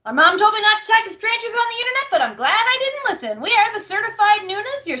My mom told me not to talk to strangers on the internet, but I'm glad I didn't listen. We are the Certified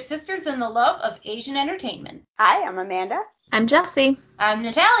Nunas, your sisters in the love of Asian entertainment. Hi, I'm Amanda. I'm Jessie. I'm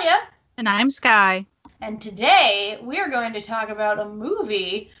Natalia. And I'm Sky. And today we are going to talk about a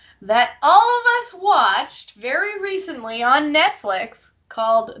movie that all of us watched very recently on Netflix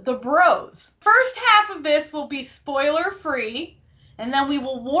called The Bros. First half of this will be spoiler free, and then we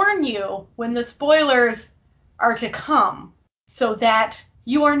will warn you when the spoilers are to come so that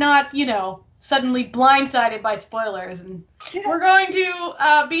you are not, suddenly blindsided by spoilers. And we're going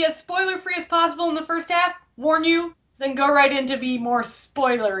to be as spoiler-free as possible in the first half, warn you, then go right into be more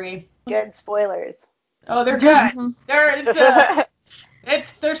spoilery. Good spoilers. Oh, they're good. There's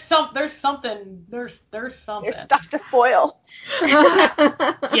something. There's stuff to spoil.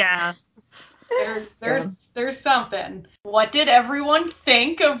 Yeah. There's something. What did everyone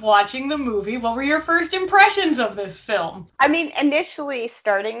think of watching the movie? What were your first impressions of this film? I mean, initially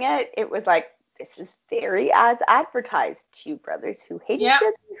starting it was like, this is very as advertised. Two brothers who hate each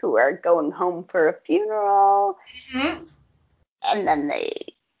other, who are going home for a funeral. Mm-hmm. And then they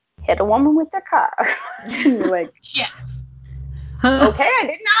hit a woman with their car. And you're like, yes. Okay, I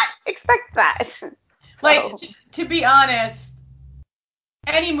did not expect that. Like, to be honest,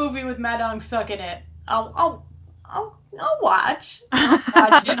 any movie with Ma Dong-seok in it, I'll watch. I'll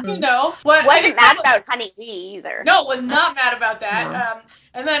watch it, But wasn't mad about Honey Lee either. No, was not mad about that. No.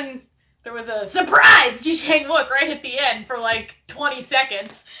 And then there was a surprise Ji Chang-wook right at the end for like 20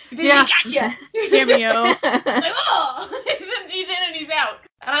 seconds. Yeah. Gotcha. Cameo. Like, oh, he's in and he's out.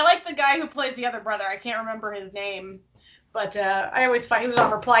 And I like the guy who plays the other brother. I can't remember his name. But I always find he was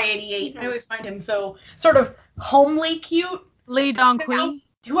on Reply 88. I always find him so sort of homely cute. Lee Dong-qui.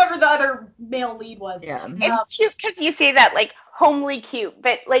 Whoever the other male lead was. Yeah. It's cute because you say that, like, homely cute.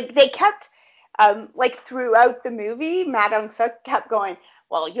 But, like, they kept, throughout the movie, Ma Dong-seok kept going,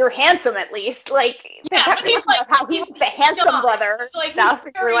 well, you're handsome at least. Like, but he's like, how he's the handsome brother and stuff.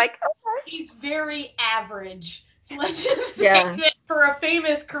 And you're like, okay. He's very average. Let's just say that for a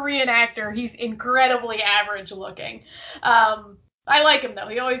famous Korean actor, he's incredibly average looking. I like him though.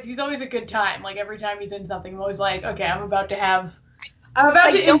 He's always a good time. Like every time he's in something, I'm always like, okay, I'm about to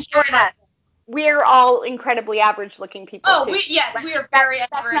enjoy that. We're all incredibly average looking people. Oh, too. we are very average.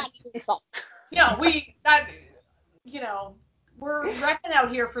 That's not an insult. No, we're repping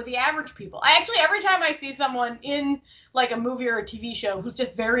out here for the average people. Every time I see someone in like a movie or a TV show who's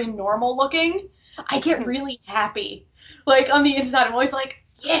just very normal looking, I get really happy. Like on the inside, I'm always like,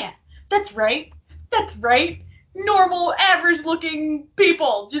 yeah, that's right. Normal, average looking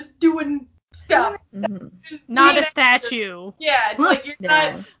people just doing stuff. Mm-hmm. Just not a statue. Yeah, like you're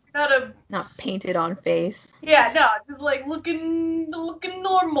not painted on face. Yeah, no, just like looking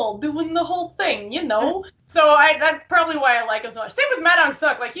normal, doing the whole thing, So that's probably why I like him so much. Same with Ma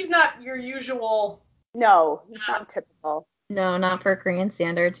Dong-seok, like he's not your usual. No, he's not typical. No, not for Korean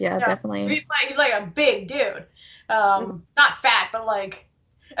standards. Yeah, definitely. He's like a big dude. Not fat, but like.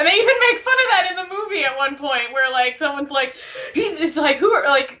 And they even make fun of that in the movie at one point, where like someone's like, it's like who are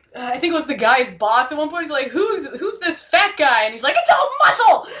like I think it was the guy's boss at one point. He's like, who's this fat guy? And he's like, it's all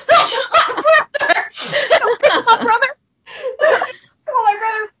muscle. That's my brother. It's my brother. Oh, my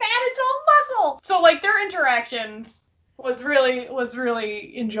brother's fat. It's all muscle. So like their interactions was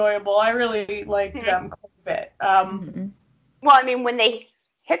really enjoyable. I really liked them quite a bit. Well, I mean, when they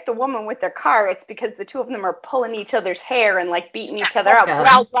hit the woman with their car, it's because the two of them are pulling each other's hair and like beating each other up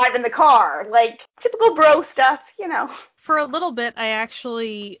while driving the car. Like typical bro stuff, For a little bit, I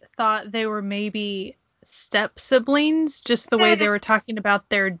actually thought they were maybe step siblings, just the way they were talking about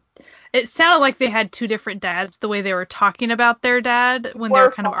it sounded like they had two different dads, the way they were talking about their dad when they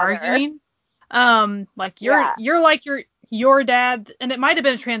were kind of arguing. Like you're like your dad, and it might have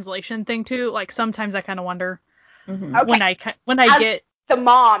been a translation thing too. Like sometimes I kind of wonder when I get the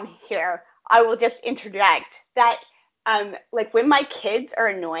mom here, I will just interject that like when my kids are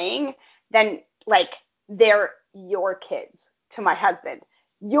annoying, then like they're your kids to my husband.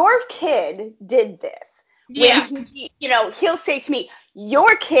 Your kid did this. Yeah. When he'll say to me,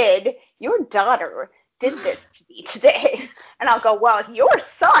 your kid, your daughter did this to me today. And I'll go, well, your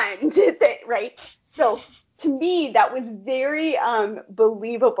son did it, right? So to me, that was very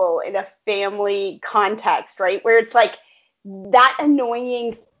believable in a family context, right? Where it's like that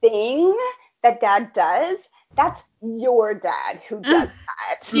annoying thing that dad does, that's your dad who does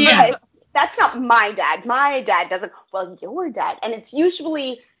that. Yeah. Right? That's not my dad. My dad doesn't. Well, your dad. And it's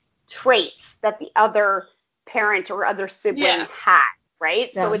usually traits that the other parent or other sibling had, right?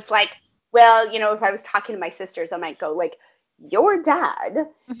 Yeah. So it's like, well, if I was talking to my sisters, I might go like, your dad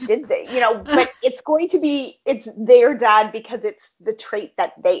did this, but it's their dad because it's the trait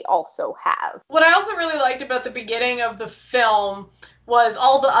that they also have. What I also really liked about the beginning of the film was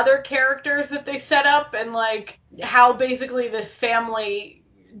all the other characters that they set up and like how basically this family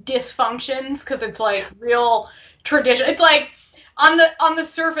dysfunctions, because it's like real tradition. It's like on the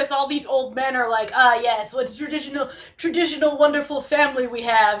surface, all these old men are like, yes, what traditional wonderful family we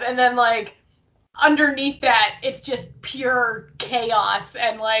have, and then like underneath that, it's just pure chaos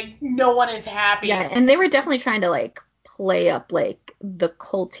and like no one is happy. Yeah, and they were definitely trying to like play up like the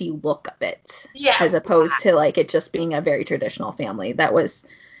culty look of it, as opposed to like it just being a very traditional family. That was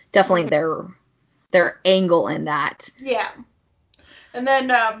definitely their angle in that. Yeah. And then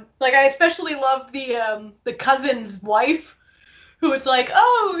like I especially love the cousin's wife, who it's like,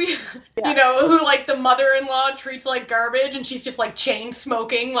 who like the mother-in-law treats like garbage, and she's just like chain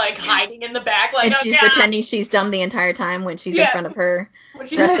smoking, like hiding in the back, like, and she's pretending she's dumb the entire time when she's in front of the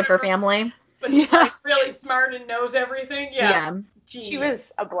rest of her family. But she's like really smart and knows everything. Yeah. She was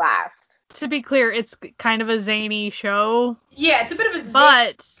a blast. To be clear, it's kind of a zany show. Yeah, it's a bit of a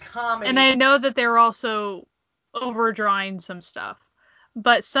zany comedy. And I know that they're also overdrawing some stuff.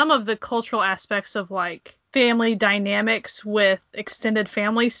 But some of the cultural aspects of like family dynamics with extended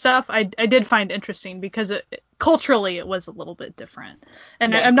family stuff, I did find interesting because culturally it was a little bit different.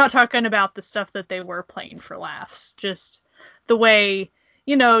 And I'm not talking about the stuff that they were playing for laughs, just the way,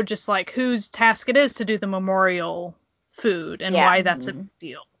 just like whose task it is to do the memorial food and why that's a big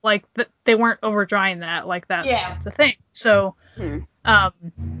deal. Like they weren't overdrawing that, like that's a thing. So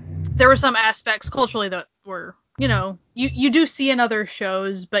there were some aspects culturally that were, you do see in other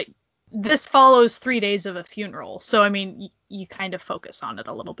shows, but this follows 3 days of a funeral. So, I mean, you kind of focus on it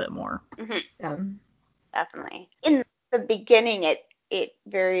a little bit more. Mm-hmm. Yeah. Definitely. In the beginning, it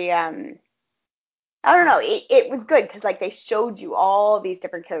very, I don't know, it was good because, like, they showed you all these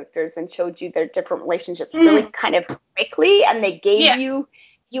different characters and showed you their different relationships really kind of quickly, and they gave you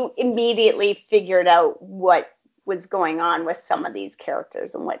immediately figured out what was going on with some of these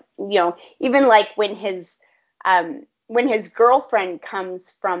characters and what, even like when his girlfriend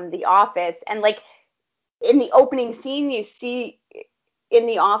comes from the office and like in the opening scene you see in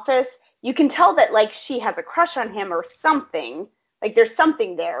the office, you can tell that like she has a crush on him or something. Like there's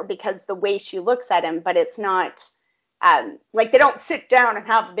something there because the way she looks at him, but it's not like they don't sit down and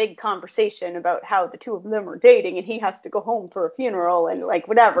have a big conversation about how the two of them are dating and he has to go home for a funeral and like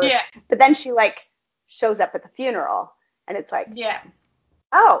whatever. Yeah. But then she like shows up at the funeral and it's like,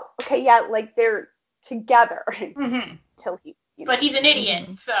 oh, okay, yeah, like they're together until he. But he's an idiot,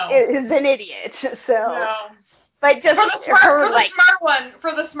 so. He's an idiot, so. No. But just for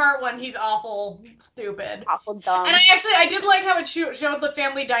the smart one, he's awful stupid. Awful dumb. And I did like how it showed the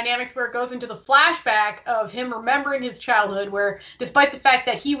family dynamics where it goes into the flashback of him remembering his childhood, where despite the fact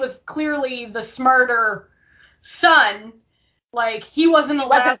that he was clearly the smarter son, like he wasn't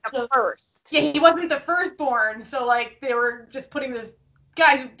allowed to. First. Yeah, he wasn't the firstborn, so like they were just putting this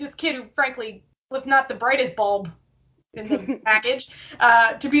kid who frankly was not the brightest bulb in the package,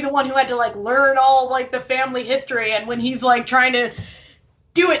 to be the one who had to like learn all like the family history, and when he's like trying to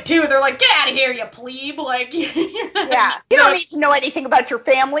do it too, they're like, get out of here, you plebe, like you don't need to know anything about your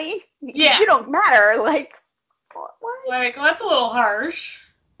family. You don't matter, like what? Like that's a little harsh.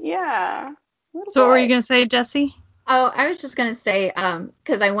 Yeah. So what were you gonna say, Jesse? Oh, I was just gonna say,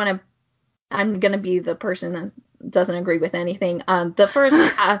 because I'm gonna be the person that doesn't agree with anything. The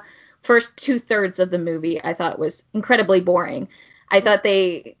first 2/3 of the movie I thought was incredibly boring. I thought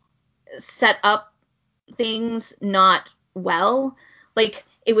they set up things not well. Like,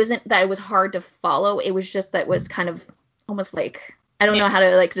 it wasn't that it was hard to follow. It was just that it was kind of almost like, I don't know how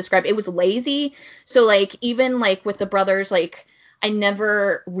to like describe it. It was lazy. So like, even like with the brothers, like I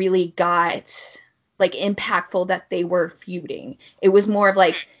never really got like impactful that they were feuding. It was more of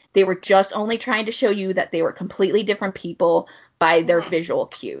like, they were just only trying to show you that they were completely different people by their visual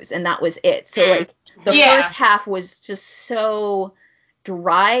cues, and that was it. So like the first half was just so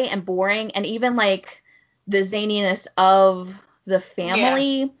dry and boring, and even like the zaniness of the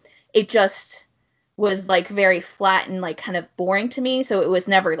family, it just was like very flat and like kind of boring to me. So it was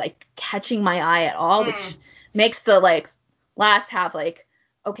never like catching my eye at all, which makes the like last half like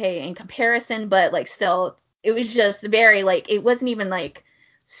okay in comparison, but like still it was just very like, it wasn't even like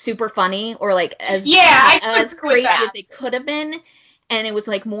super funny or like as crazy as it could have been, and it was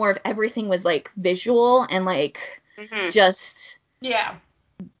like more of everything was like visual and like just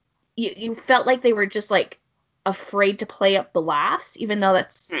you felt like they were just like afraid to play up the laughs, even though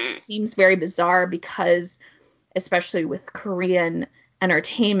that seems very bizarre because especially with Korean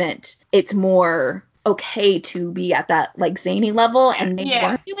entertainment, it's more okay to be at that like zany level, and they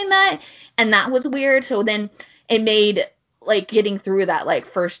weren't doing that, and that was weird. So then it made like getting through that like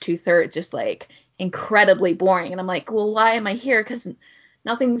first 2/3 just like incredibly boring, and I'm like, well, why am I here? Because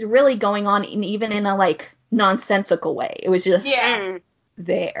nothing's really going on, even in a like nonsensical way. It was just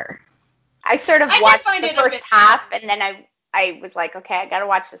there. I sort of watched the first half, and then I was like, okay, I gotta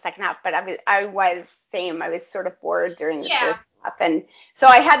watch the second half. But I was sort of bored during the first half, and so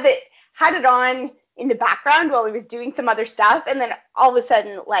I had it on in the background while I was doing some other stuff, and then all of a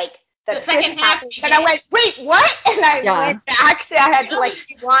sudden, like the second half, and I went, wait, what? And I went back, so I had to like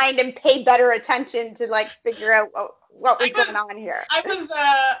rewind and pay better attention to like figure out what was going on here. I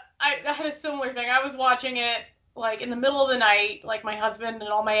had a similar thing. I was watching it like in the middle of the night, like my husband and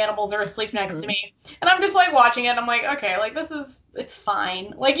all my animals are asleep next to me, and I'm just like watching it, and I'm like, okay, like it's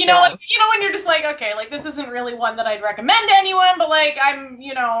fine, like like when you're just like, okay, like this isn't really one that I'd recommend to anyone, but like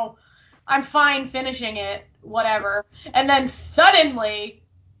I'm fine finishing it, whatever. And then suddenly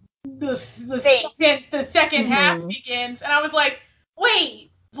the second half begins, and I was like,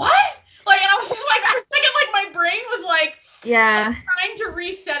 wait, what? Like, and I was just like, for a second, like my brain was like, trying to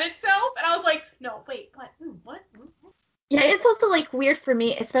reset itself, and I was like, no, wait, what? Yeah, it's also like weird for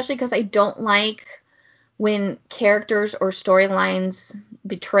me, especially because I don't like when characters or storylines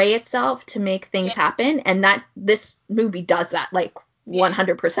betray itself to make things happen, and that this movie does that like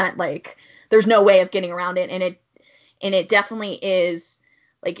 100%. Like, there's no way of getting around it, and it definitely is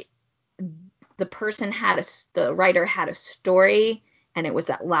like the writer had a story, and it was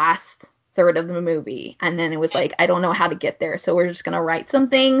that last third of the movie, and then it was like, I don't know how to get there, so we're just gonna write some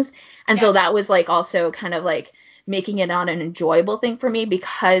things. And so that was like also kind of like making it not an enjoyable thing for me,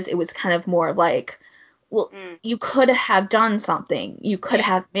 because it was kind of more like, well, you could have done something, you could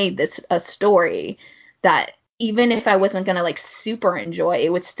have made this a story that even if I wasn't gonna like super enjoy,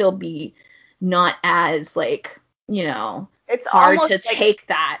 it would still be not as like, it's hard to like, take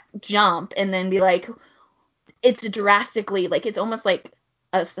that jump and then be like, it's drastically like, it's almost like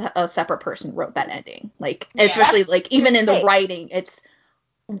a separate person wrote that ending, like especially like even in the writing, it's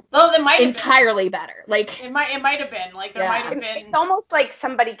entirely better. Like it might have been like there might have been. It's almost like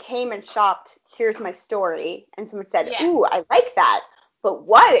somebody came and shopped, here's my story, and someone said, ooh, I like that, but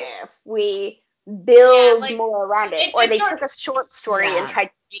what if we build more around it? Or they took a short story and tried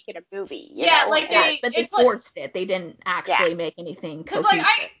to make it a movie. You know? But they forced it. They didn't actually make anything cohesive. Because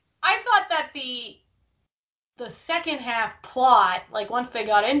like I thought that the second half plot, like once they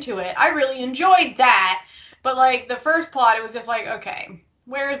got into it, I really enjoyed that. But like the first plot, it was just like, okay,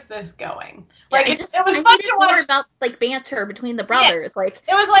 where is this going? Like it was fun to watch. More about like banter between the brothers. Like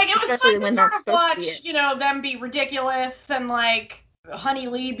it was fun to sort of watch, them be ridiculous and like Honey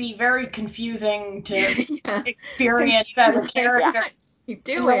Lee be very confusing to experience as a character.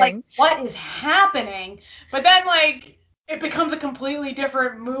 Like, what is happening? But then like it becomes a completely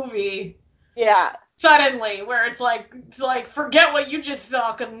different movie. Yeah. Suddenly, where it's like forget what you just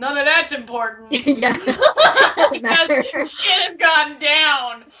saw, because none of that's important. Because shit has gone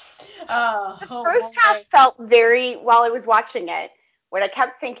down. The first half felt very, while I was watching it, what I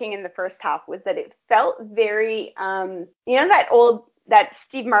kept thinking in the first half was that it felt very, that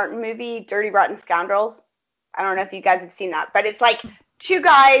Steve Martin movie, Dirty Rotten Scoundrels? I don't know if you guys have seen that, but it's like two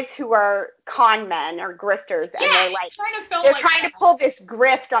guys who are con men or grifters, and they're like trying to pull this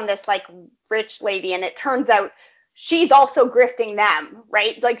grift on this like rich lady, and it turns out she's also grifting them,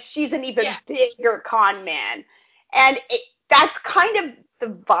 right? Like she's an even bigger con man, and that's kind of the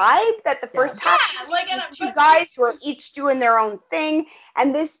vibe that the first half. Like two guys who are each doing their own thing,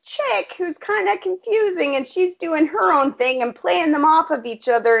 and this chick who's kind of confusing, and she's doing her own thing and playing them off of each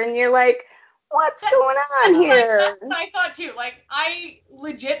other, and you're like, what's going on here? That's what I thought too. Like, I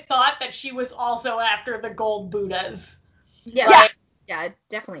legit thought that she was also after the gold Buddhas. Yeah, I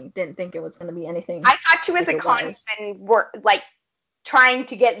definitely didn't think it was going to be anything. I thought she was a con and like trying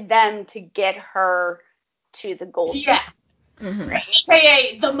to get them to get her to the gold. Yeah. Mm-hmm.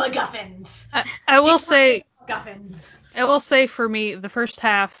 AKA the MacGuffins. I will say. MacGuffins. I will say for me, the first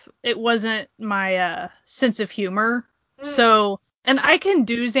half, it wasn't my sense of humor. So. And I can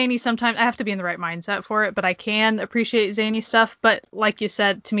do zany sometimes. I have to be in the right mindset for it, but I can appreciate zany stuff. But like you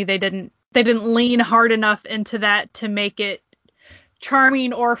said, to me, they didn't lean hard enough into that to make it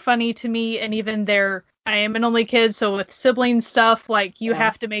charming or funny to me. And even I am an only kid, so with sibling stuff, like you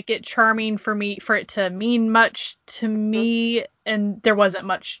have to make it charming for it to mean much to me. And there wasn't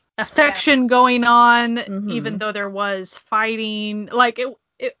much affection going on, even though there was fighting. Like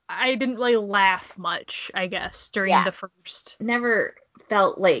I didn't really laugh much, I guess, during the first. Never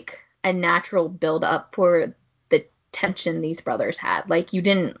felt like a natural build up for the tension these brothers had. Like, you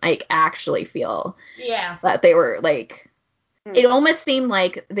didn't, like, actually feel Yeah. that they were, like, it almost seemed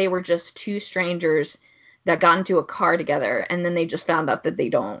like they were just two strangers that got into a car together, and then they just found out that they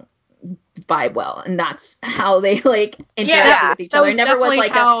don't vibe well, and that's how they, like, interacted with each other. It never was,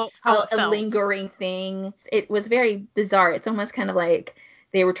 like, a lingering thing. It was very bizarre. It's almost kind of like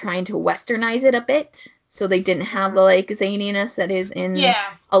they were trying to westernize it a bit, so they didn't have the, like, zaniness that is in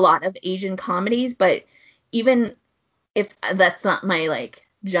a lot of Asian comedies. But even if that's not my, like,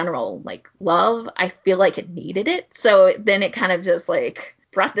 general, like, love, I feel like it needed it. So then it kind of just, like,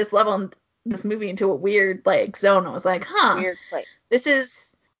 brought this movie into a weird, like, zone. I was like, Weird place. This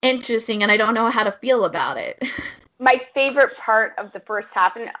is interesting, and I don't know how to feel about it. My favorite part of the first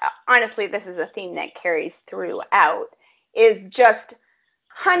half, and honestly, this is a theme that carries throughout, is just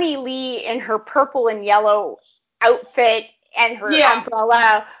Honey Lee in her purple and yellow outfit and her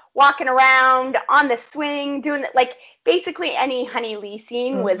umbrella, walking around on the swing, doing it. Like, basically any Honey Lee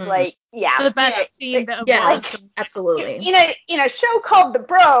scene was like, the best scene that like, absolutely. In a show called The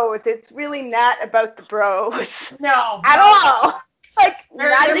Bros, it's really not about the bros. No. At all. Like,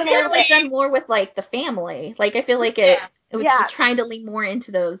 not even a little bit done more with, like, the family. Like, I feel like it was trying to lean more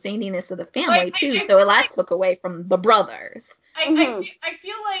into the zaniness of the family, too, so that took away from the brothers. I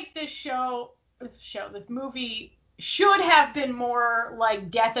feel like this movie should have been more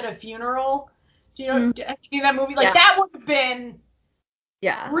like Death at a Funeral. Do you know? Have you seen that movie? Like, that would have been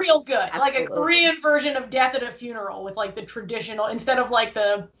real good. Absolutely. Like a Korean version of Death at a Funeral with, like, the traditional, instead of, like,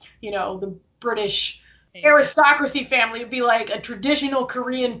 the British aristocracy family, it'd be like a traditional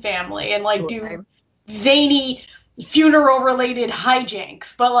Korean family and, like, do zany funeral related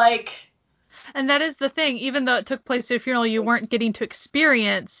hijinks. But, like, and that is the thing, even though it took place at a funeral, you weren't getting to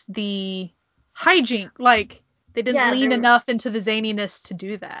experience the hijink. Like, they didn't lean enough into the zaniness to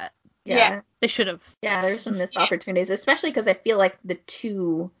do that. Yeah. They should have. Yeah, there's some missed opportunities, especially because I feel like the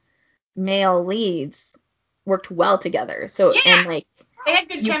two male leads worked well together. So, and, like, they had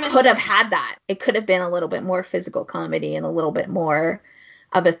good chemistry. Could have had that. It could have been a little bit more physical comedy and a little bit more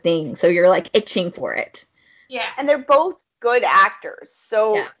of a thing. So you're, like, itching for it. Yeah. And they're both good actors.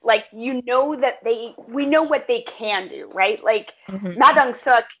 So, like, we know what they can do, right? Like, Ma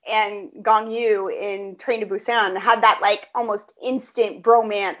Dong-seok and Gong Yoo in Train to Busan had that, like, almost instant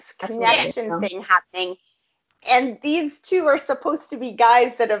bromance connection thing happening. And these two are supposed to be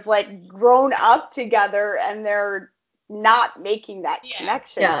guys that have, like, grown up together, and they're not making that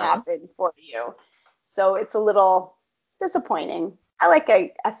connection happen for you. So it's a little disappointing. I like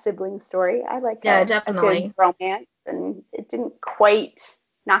a sibling story. I like a good romance, and it didn't quite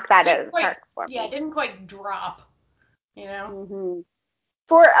knock that out of the park for me. Yeah, it didn't quite drop, you know?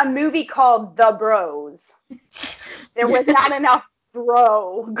 For a movie called The Bros, there was not enough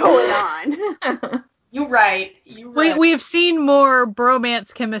bro going on. You're right. We've seen more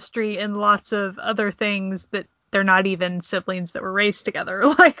bromance chemistry in lots of other things that they're not even siblings that were raised together.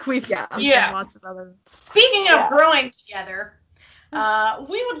 Like, we've seen lots of other. Speaking of growing together,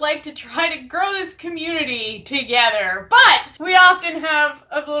 we would like to try to grow this community together, but we often have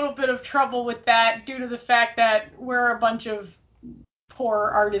a little bit of trouble with that due to the fact that we're a bunch of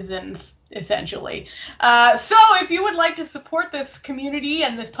poor artisans, essentially. So if you would like to support this community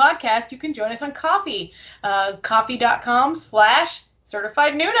and this podcast, you can join us on Ko-fi.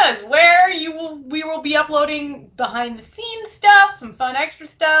 Ko-fi.com/Certified Nunas, where we will be uploading behind the scenes stuff, some fun extra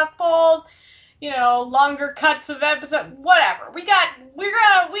stuff, polls, longer cuts of episodes, whatever. We got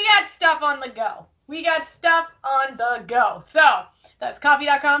stuff on the go. We got stuff on the go. So that's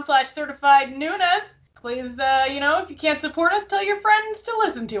Ko-fi.com/Certified Nunas. Please, if you can't support us, tell your friends to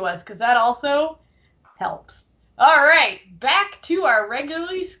listen to us, because that also helps. All right, back to our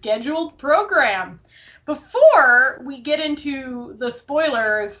regularly scheduled program. Before we get into the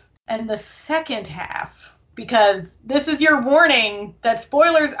spoilers and the second half, because this is your warning that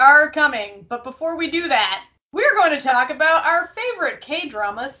spoilers are coming, but before we do that, we're going to talk about our favorite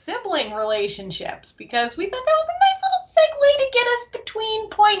K-drama sibling relationships, because we thought that was a nice little segue to get us between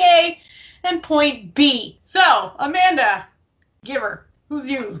point A and point B. So, Amanda, Giver, who's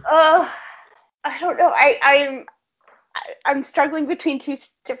you? I don't know. I'm struggling between two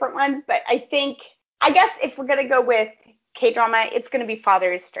different ones, but I guess if we're gonna go with K-drama, it's gonna be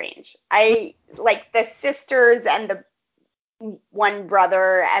Father is Strange. I like the sisters and the one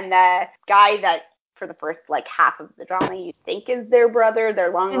brother and the guy that for the first, like, half of the drama you think is their brother,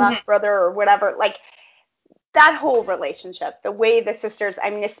 their long lost brother or whatever. Like, that whole relationship, the way the sisters, I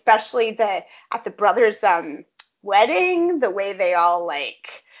mean, especially at the brothers' wedding, the way they all,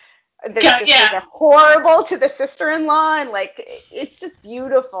 like, the Yeah, sisters yeah. are horrible to the sister-in-law, and like it's just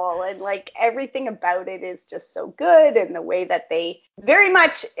beautiful, and like everything about it is just so good, and the way that they very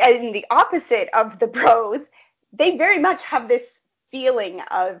much, in the opposite of the Bros, they very much have this feeling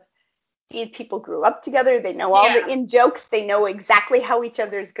of these people grew up together, they know all the in jokes, they know exactly how each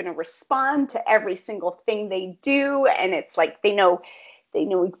other is going to respond to every single thing they do, and it's like they know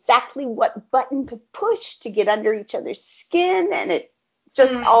exactly what button to push to get under each other's skin, and it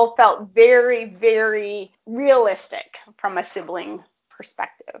just all felt very, very realistic from a sibling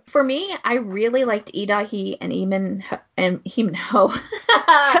perspective. For me, I really liked Lee Da-hee and Eamon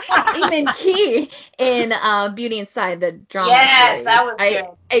Key in Beauty Inside, the drama series. That was good.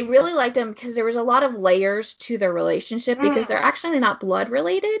 I really liked them because there was a lot of layers to their relationship because they're actually not blood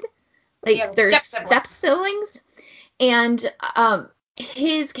related. Like, they're step siblings. And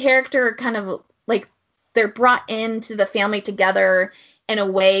his character kind of, like, they're brought into the family together in a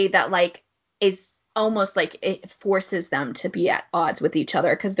way that, like, is almost like it forces them to be at odds with each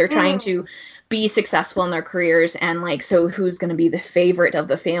other because they're trying to be successful in their careers, and like, so who's going to be the favorite of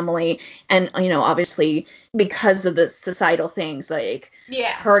the family? And, you know, obviously because of the societal things, like,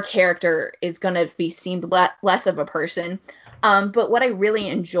 her character is going to be seen less of a person. But what I really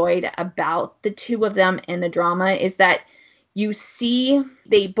enjoyed about the two of them in the drama is that you see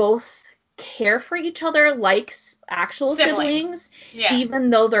they both care for each other like actual siblings, even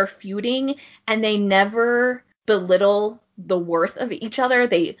though they're feuding, and they never belittle the worth of each other.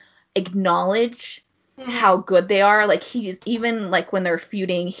 They acknowledge how good they are. Like, he's even, like, when they're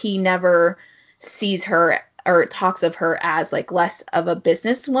feuding, he never sees her or talks of her as, like, less of a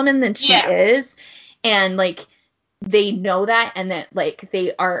businesswoman than she is. And, like, they know that, and that, like,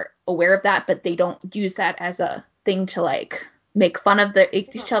 they are aware of that, but they don't use that as a thing to, like, make fun of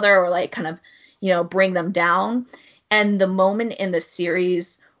each other or, like, kind of, you know, bring them down. And the moment in the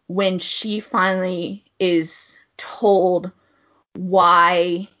series when she finally is told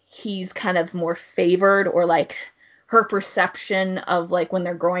why he's kind of more favored, or like her perception of, like, when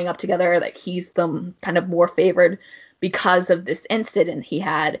they're growing up together, like, he's the kind of more favored because of this incident he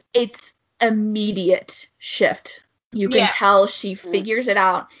had, it's immediate shift. You can tell she figures it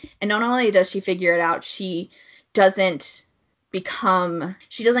out. And not only does she figure it out, she doesn't come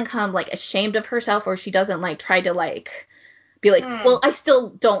like ashamed of herself, or she doesn't like try to like be like, well, I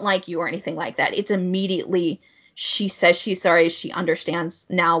still don't like you or anything like that. It's immediately she says she's sorry. She understands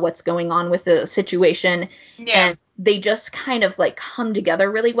now what's going on with the situation. And they just kind of like come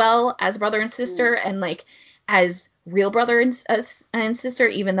together really well as brother and sister, and like as real brother and sister,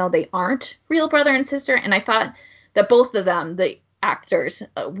 even though they aren't real brother and sister. And I thought that both of them, the actors,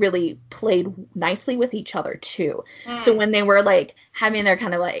 really played nicely with each other too. So when they were like having their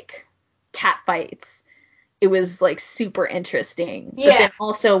kind of like cat fights, it was like super interesting. But then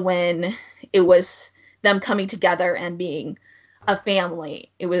also when it was them coming together and being a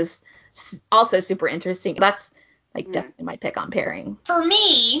family, it was also super interesting. That's like definitely my pick on pairing. For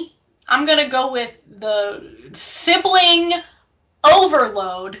me, I'm gonna go with the sibling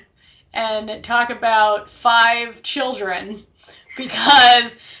overload and talk about 5 children,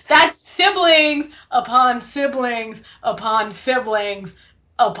 because that's siblings upon siblings upon siblings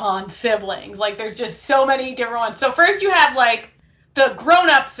upon siblings. Like, there's just so many different ones. So first you have like the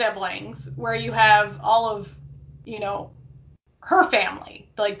grown-up siblings, where you have all of, you know, her family,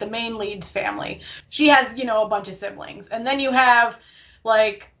 like the main lead's family. She has, you know, a bunch of siblings. And then you have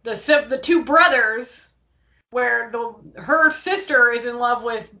like the 2 brothers, where her sister is in love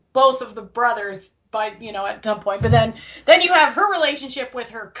with both of the brothers by, you know, at some point. But then you have her relationship with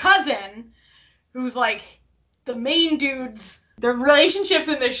her cousin, who's like the main dude's. The relationships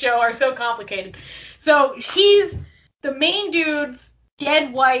in this show are so complicated. So he's the main dude's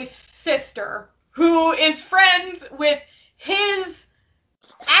dead wife's sister, who is friends with his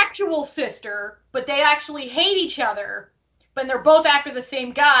actual sister, but they actually hate each other. But they're both after the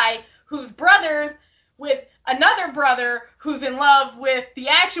same guy, who's brothers with another brother who's in love with the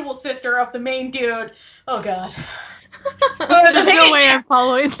actual sister of the main dude. Oh, God. There's no way I'm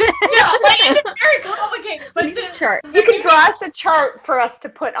following this. Yeah, like, it's very complicated. But chart. You can draw us a chart for us to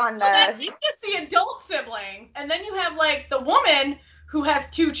put on the. That's just the adult siblings, and then you have like the woman who has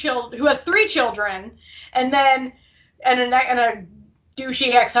 3 children, and then and a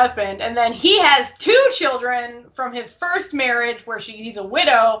douchey ex-husband, and then he has 2 children from his first marriage where he's a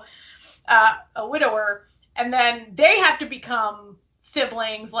widower, and then they have to become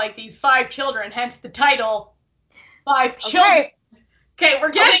siblings, like these 5 children, hence the title 5 children. Okay,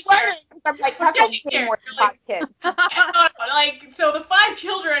 we're getting there. I'm like, how come more than 5 kids? Like, so the 5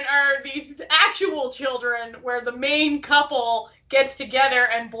 children are these actual children where the main couple gets together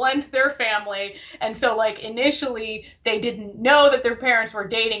and blends their family. And so, like, initially, they didn't know that their parents were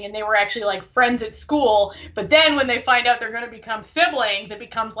dating, and they were actually, like, friends at school. But then when they find out they're going to become siblings, it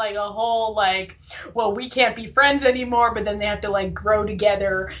becomes, like, a whole, like, well, we can't be friends anymore, but then they have to, like, grow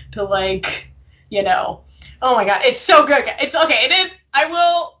together to, like, you know. Oh, my God. It's so good. It's, okay, it is, I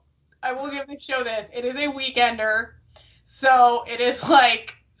will give the show this. It is a weekender, so it is,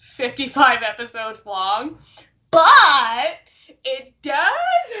 like, 55 episodes long. But it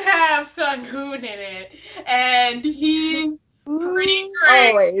does have Sun Hoon in it, and he's pretty great.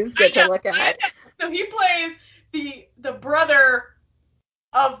 Always good to look at. So he plays the brother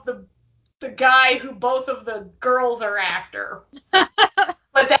of the guy who both of the girls are after.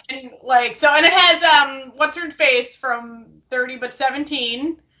 But then, like, so, and it has what's her face from 30 but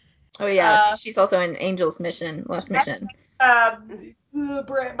 17. Oh yeah, she's also in Angel's Last Mission.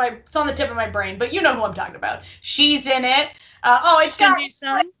 It's on the tip of my brain, but you know who I'm talking about. She's in it. It's got,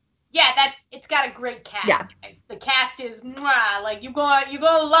 it's got a great cast. Yeah. The cast is like you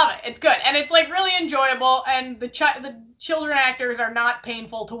gonna love it. It's good, and it's like really enjoyable, and the children actors are not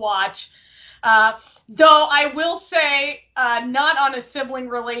painful to watch. Though I will say, not on a sibling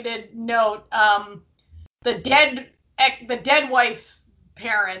related note, the dead wife's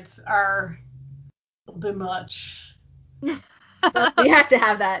parents are a little bit much. You have to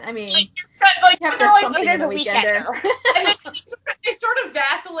have that. I mean, like you have to have something in a weekender. And they sort of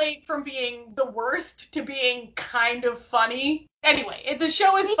vacillate from being the worst to being kind of funny. Anyway, the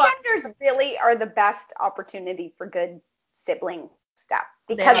show is fun. Weekenders really are the best opportunity for good sibling stuff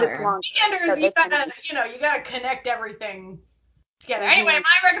because it's long. Weekenders, so you gotta connect everything together. Mm-hmm. Anyway,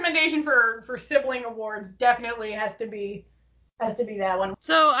 my recommendation for sibling awards definitely has to be that one.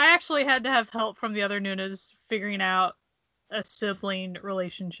 So I actually had to have help from the other Nunas figuring out a sibling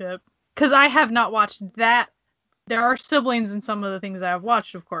relationship, because I have not watched that. There are siblings in some of the things I have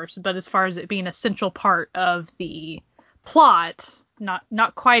watched, of course, but as far as it being a central part of the plot,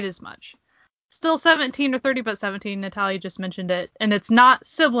 not quite as much. Still 17 or 30 but 17, Natalia just mentioned it, and it's not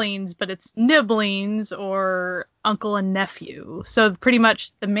siblings, but it's nibblings, or uncle and nephew. So pretty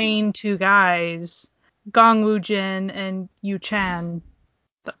much the main two guys, Gong Woo Jin and Yu Chan,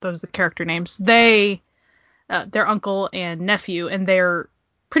 those are the character names, they're uncle and nephew, and they're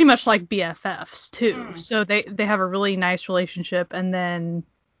pretty much like BFFs too. So they have a really nice relationship, and then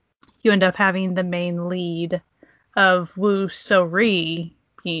you end up having the main lead of Woo So-ri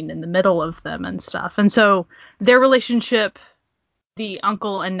being in the middle of them and stuff. And so their relationship, the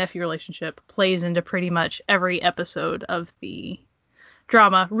uncle and nephew relationship, plays into pretty much every episode of the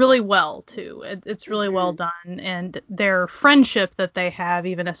drama really well too. It's really well done, and their friendship that they have,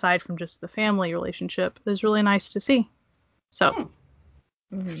 even aside from just the family relationship, is really nice to see. So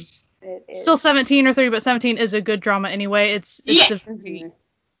still 17 or 30 but 17 is a good drama anyway. It's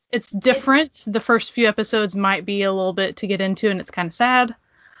different. The first few episodes might be a little bit to get into, and it's kind of sad,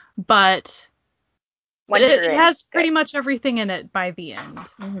 but it has pretty much everything in it by the end,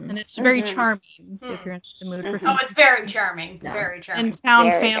 and it's very charming if you're interested in the mood. Oh, it's very charming, very charming. And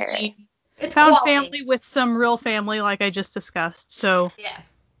found family. It's found family with some real family, like I just discussed. So yes,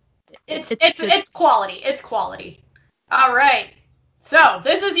 it's quality. It's quality. All right. So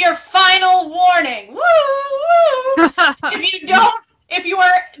this is your final warning. Woo woo. If you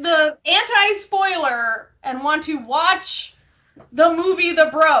are the anti-spoiler and want to watch the movie The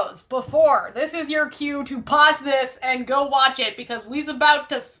Bros before, this is your cue to pause this and go watch it, because we's about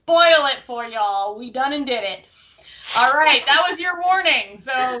to spoil it for y'all. We done and did it. All right, that was your warning.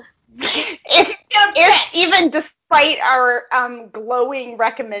 So if even despite our glowing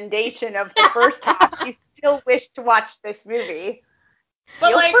recommendation of the first half, you still wish to watch this movie,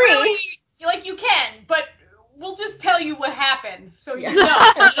 but feel free. Really, you can, but we'll just tell you what happens, so you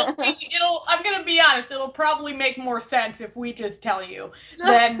know. I'm gonna be honest, it'll probably make more sense if we just tell you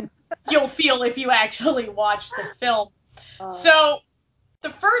than you'll feel if you actually watch the film. So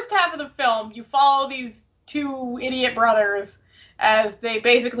the first half of the film, you follow these two idiot brothers as they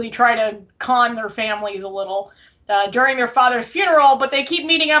basically try to con their families a little during their father's funeral, but they keep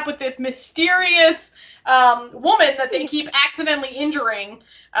meeting up with this mysterious woman that they keep accidentally injuring.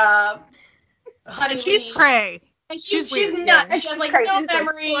 And she's cray. And she's nuts. She has like no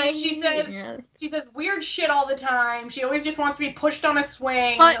memory. She says weird shit all the time. She always just wants to be pushed on a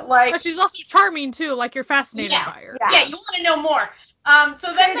swing. But she's also charming too. Like, you're fascinated by her. Yeah, you want to know more.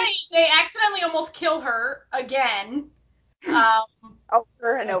 So then they accidentally almost kill her again.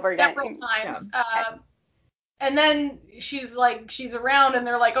 Over and over again. Several times. And then she's around, and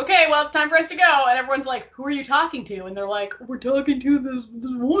they're like, okay, well, it's time for us to go. And everyone's like, who are you talking to? And they're like, we're talking to this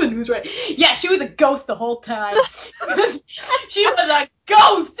woman who's right. Yeah, she was a ghost the whole time. She was a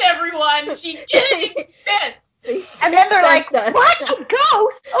ghost, everyone. She didn't exist. And then they're like, us. what? A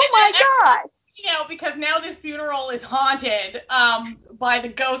ghost? Oh my god. Because now this funeral is haunted by the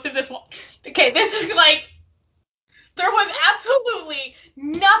ghost of this one. Okay, this is like, there was absolutely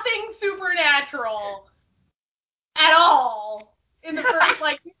nothing supernatural at all in the first,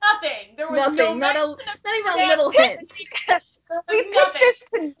 nothing. There was Nothing, no not even a little hint. hint. We picked this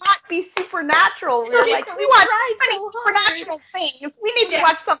to not be supernatural. We were like, we watch so many supernatural things. We need to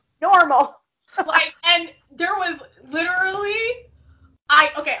watch something normal. And there was literally, I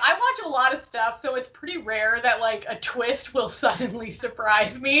watch a lot of stuff, so it's pretty rare that a twist will suddenly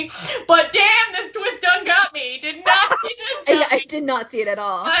surprise me. But damn, this twist done got me. Did not see this. Yeah, I did not see it at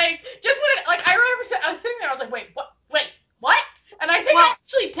all. Just when it, I remember I was sitting there, I was like, wait, what? And I think I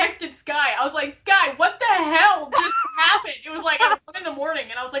actually texted Sky. I was like, Sky, what the hell just happened? It was at 1 in the morning,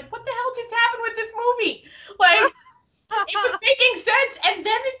 and I was like, what the hell just happened with this movie? It was making sense, and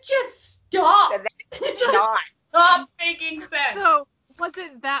then it just stopped. It just stopped making sense. So, was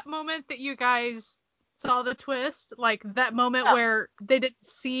it that moment that you guys saw the twist? Like, that moment where they didn't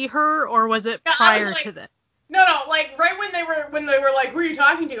see her, or was it prior to that? No, right when they were like, who are you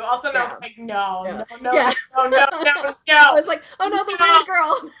talking to? All of a sudden I was like, no. I was like, oh no, the weird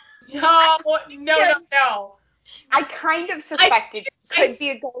girl. No. I kind of suspected it could be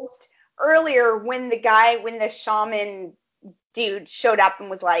a ghost earlier when the shaman dude showed up and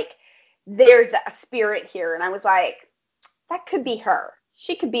was like, there's a spirit here. And I was like, that could be her.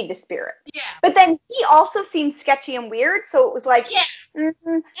 She could be the spirit. Yeah. But then he also seemed sketchy and weird, so it was like,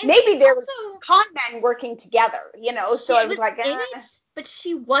 maybe there was con men working together, so I was like, in it, but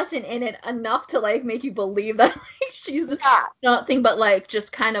she wasn't in it enough to make you believe that she's nothing but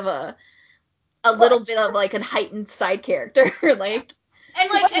just kind of a little bit of a heightened side character. And not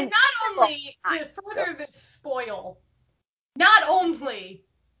only to further this spoil, not only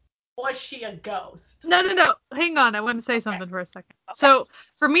was she a ghost. No. Hang on. I want to say something for a second. Okay. So,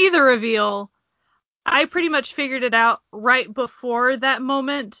 for me, the reveal, I pretty much figured it out right before that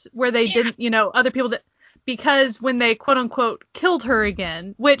moment where they didn't, other people did, because when they quote unquote killed her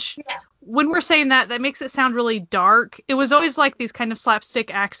again, which when we're saying that makes it sound really dark. It was always these kind of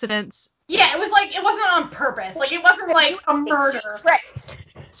slapstick accidents. Yeah, it was it wasn't on purpose. It wasn't a murder. Right.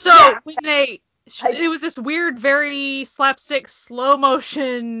 So when it was this weird, very slapstick, slow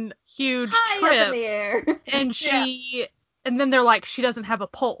motion, huge trip up in the air. And and then they're like, she doesn't have a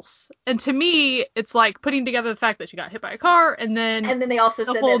pulse. And to me, it's putting together the fact that she got hit by a car, and then they also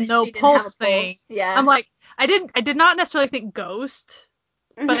the said whole that no she didn't pulse have a pulse thing. Yeah. I'm like, I did not necessarily think ghost,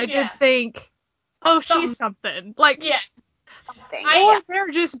 but I did think, she's something. Or they're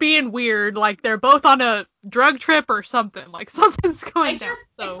just being weird, they're both on a drug trip or something. Something's going down.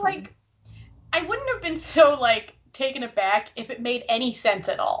 So it's I wouldn't have been so taken aback if it made any sense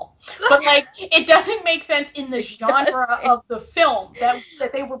at all. But it doesn't make sense in the genre of the film that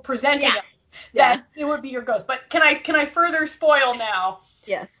they were presenting us, that it would be your ghost. But can I further spoil now?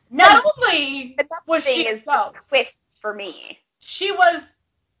 Yes. Not only was she a ghost, twist for me. She was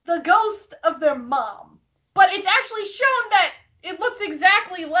the ghost of their mom. But it's actually shown that it looks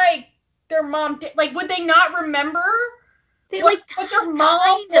exactly like their mom did. Would they not remember? They what their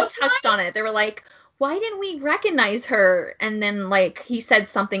mom kind of touched on it. They were like, why didn't we recognize her? And then he said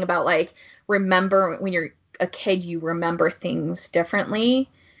something about remember when you're a kid, you remember things differently.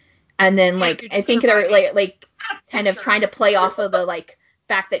 And then I think they're kind of trying to play off of the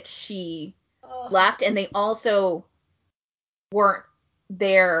fact that she left, and they also weren't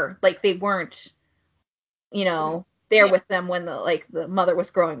there. They weren't, there with them when the mother was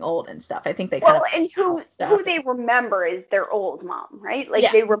growing old and stuff. I think they and who they remember is their old mom, right?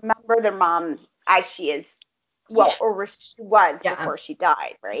 They remember their mom as she is, or she was before she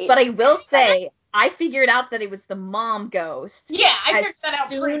died, right? But I will say, I figured out that it was the mom ghost. Yeah, I figured that out. As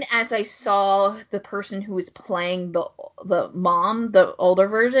soon as I saw the person who was playing the mom, the older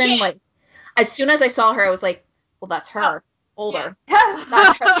version, as soon as I saw her, I was like, well, that's her. Older. Yeah.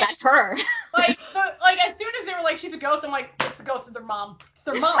 That's her. As soon as they were she's a ghost, I'm like, it's the ghost of their mom. It's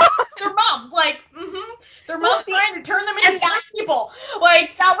their mom. Their mom. Their mom's trying to turn them into people.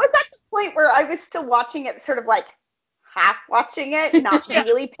 That was at the point where I was still watching it, sort of half watching it, not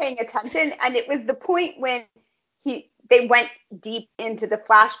really paying attention. And it was the point when they went deep into the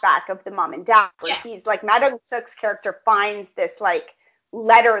flashback of the mom and dad, where he's Matt Suk's character finds this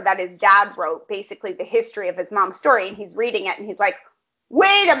letter that his dad wrote, basically the history of his mom's story, and he's reading it and he's like,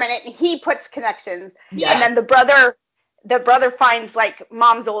 wait a minute, and he puts connections. Yeah. And then the brother finds like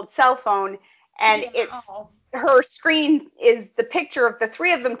mom's old cell phone, and it's her screen is the picture of the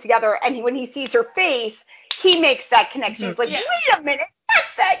three of them together, and when he sees her face, he makes that connection. He's like, wait a minute,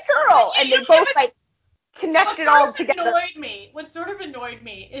 that's that girl. And they both like connect it all together. What sort of annoyed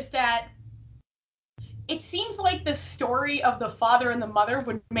me is that it seems like the story of the father and the mother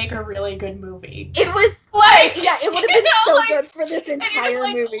would make a really good movie. It was like, yeah, it would have been so good for this entire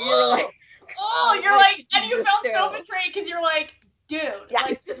movie. You're like, and you felt so betrayed because you're like, dude,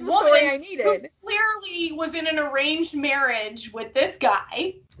 like this is the story I needed. Who clearly was in an arranged marriage with this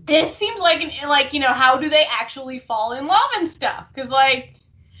guy. This seems like how do they actually fall in love and stuff? Because like,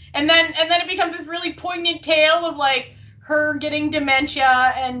 and then it becomes this really poignant tale of like her getting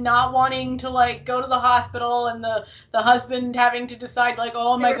dementia and not wanting to like go to the hospital, and the husband having to decide like,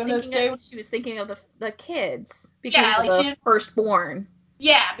 oh, am I gonna stay? She was thinking of the kids because of the firstborn.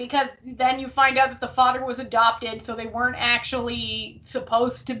 Yeah, because then you find out that the father was adopted, so they weren't actually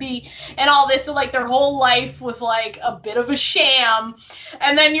supposed to be, and all this, so like their whole life was like a bit of a sham,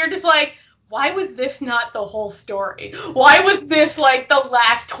 and then you're just like, why was this not the whole story? Why was this like the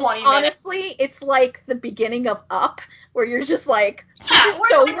last 20 minutes? Honestly, it's like the beginning of Up, where you're just like, this is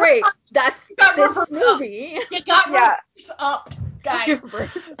so great. That's this movie. You got reverse Up, guys.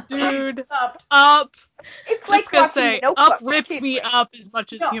 Dude, Up. It's just like gonna say, Up rips me up as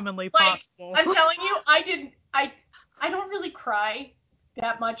much as humanly possible. I'm telling you, I don't really cry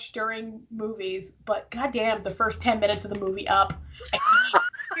that much during movies, but goddamn, the first 10 minutes of the movie Up,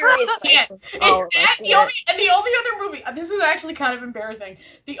 seriously. The only other movie, this is actually kind of embarrassing,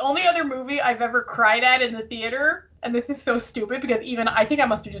 the only other movie I've ever cried at in the theater, and this is so stupid because even I think I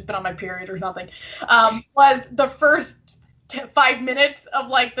must have just been on my period or something, was the first 5 minutes of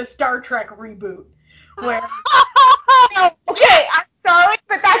like the Star Trek reboot. Where okay, I'm sorry,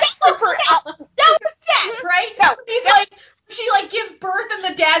 but that's super. That was sad, right? No, he's like, she like gives birth and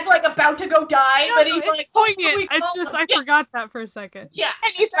the dad's like about to go die, but he's like, poignant. It's just I forgot that for a second. Yeah,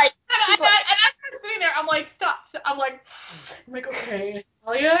 and he's like, and I'm sitting there, I'm like, stop. I'm like, okay,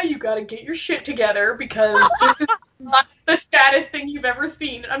 Talia, you gotta get your shit together because this is not the saddest thing you've ever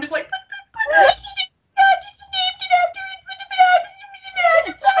seen. And I'm just like,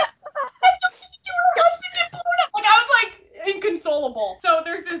 like I was like inconsolable. So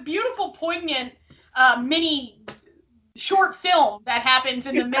there's this beautiful, poignant mini short film that happens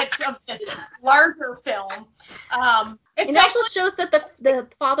in the midst of this larger film. It also shows that the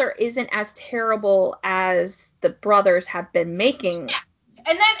father isn't as terrible as the brothers have been making. Yeah.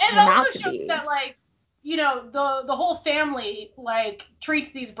 And it also shows that like, the whole family like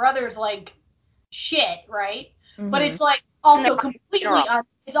treats these brothers like shit, right? Mm-hmm. But it's like also completely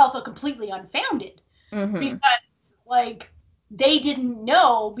unfounded. Mm-hmm. Because like they didn't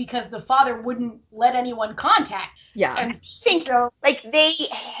know because the father wouldn't let anyone contact. Yeah. And I think like they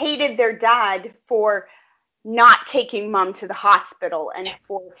hated their dad for not taking mom to the hospital and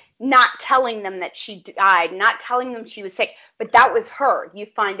for not telling them that she died, not telling them she was sick. But that was her. You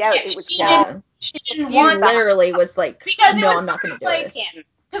find out it was she didn't want that. Literally was like, no, I'm not going to do this.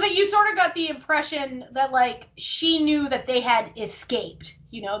 Because you sort of got the impression that like she knew that they had escaped.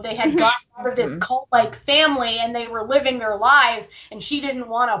 They had gotten out of this cult-like family and they were living their lives, and she didn't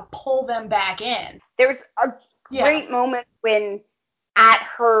want to pull them back in. There's a great moment when at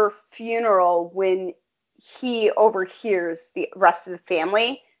her funeral when he overhears the rest of the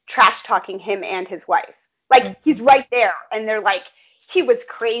family trash talking him and his wife. Like he's right there, and they're like, he was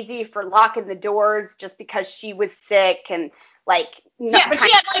crazy for locking the doors just because she was sick and like. But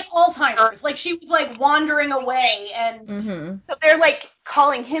she had like Alzheimer's. Like she was like wandering away, and so they're like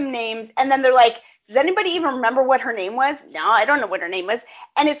calling him names, and then they're like, does anybody even remember what her name was? No, I don't know what her name was.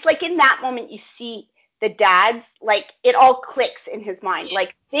 And it's like in that moment you see the dad's, like, it all clicks in his mind.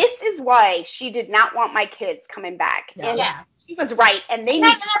 Like, this is why she did not want my kids coming back. Yeah. And she was right. And they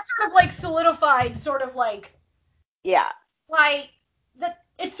that sort of, like, solidified, sort of, like... Yeah. Like,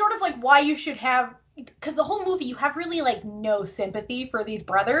 it's sort of like why you should have... Because the whole movie, you have really, like, no sympathy for these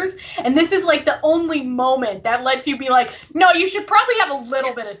brothers. And this is, like, the only moment that lets you be like, no, you should probably have a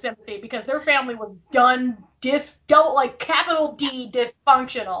little bit of sympathy because their family was capital D,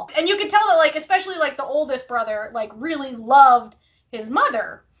 dysfunctional. And you can tell that, like, especially, like, the oldest brother, like, really loved his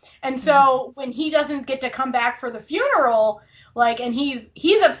mother. And so when he doesn't get to come back for the funeral, like, and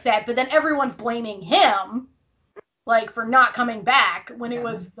he's upset, but then everyone's blaming him, like, for not coming back when it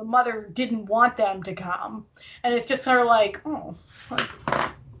was the mother didn't want them to come. And it's just sort of like, oh.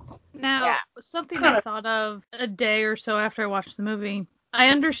 Now, something I thought of a day or so after I watched the movie. I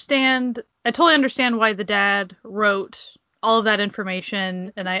totally understand why the dad wrote all of that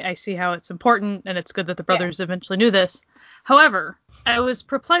information, and I see how it's important, and it's good that the brothers eventually knew this. However, I was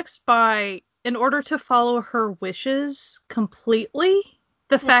perplexed by, in order to follow her wishes completely,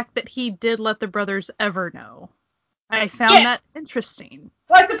 the fact that he did let the brothers ever know. I found that interesting.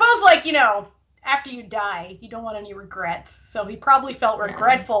 Well, I suppose, like, you know, after you die, you don't want any regrets. So he probably felt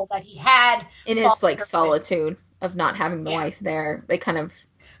regretful that he had. In his, like, solitude of not having the wife there. They kind of,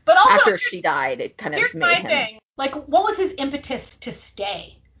 but also, after she died, it kind of here's made my him. thing. Like, what was his impetus to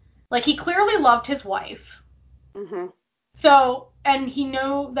stay? Like, he clearly loved his wife. Mm-hmm. So, and he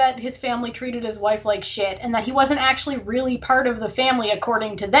knew that his family treated his wife like shit, and that he wasn't actually really part of the family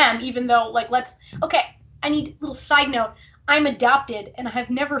according to them, even though, like, I need a little side note. I'm adopted, and I've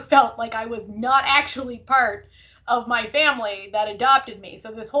never felt like I was not actually part of my family that adopted me.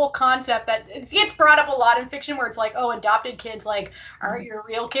 So this whole concept that it gets brought up a lot in fiction where it's like, oh, adopted kids, like, aren't your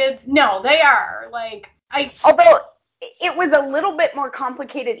real kids? No, they are. Like, Although it was a little bit more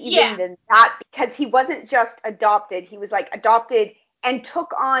complicated even than that, because he wasn't just adopted. He was, like, adopted and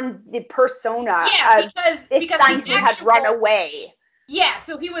took on the persona of this son who had run away. Yeah,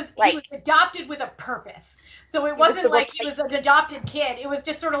 so he was adopted with a purpose. So it wasn't like he was an adopted kid. It was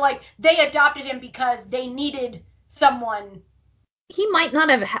just sort of like they adopted him because they needed someone. He might not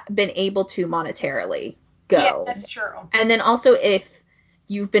have been able to monetarily go. Yeah, that's true. And then also, if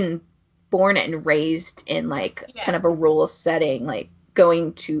you've been born and raised in, like, kind of a rural setting, like,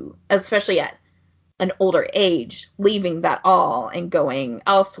 going to, especially at an older age, leaving that all and going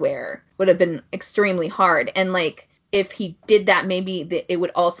elsewhere would have been extremely hard. And, like, if he did that, maybe it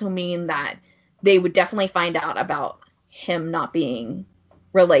would also mean that they would definitely find out about him not being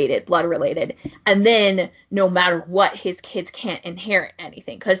related, blood related. And then no matter what, his kids can't inherit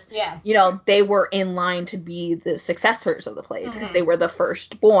anything. Because, you know, they were in line to be the successors of the place because they were the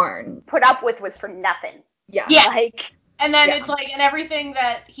firstborn. Put up with was for nothing. Yeah. Like, and then it's like, and everything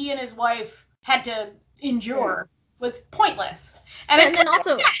that he and his wife had to endure was pointless. And then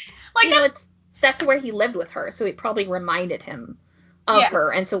also, like, you know, that's where he lived with her, so it probably reminded him of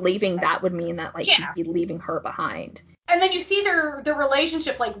her, and so leaving that would mean that, like, he'd be leaving her behind. And then you see their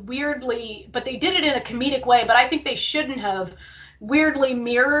relationship, like, weirdly, but they did it in a comedic way, but I think they shouldn't have, weirdly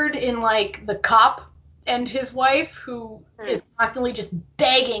mirrored in, like, the cop and his wife, who is constantly just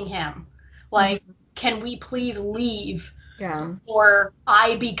begging him, like, can we please leave? Yeah. Or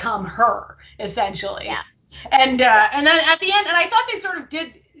I become her, essentially. Yeah. And then at the end, and I thought they sort of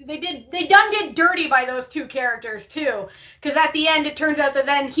did dirty by those two characters too, because at the end it turns out that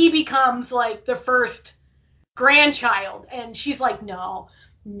then he becomes, like, the first grandchild, and she's like, no,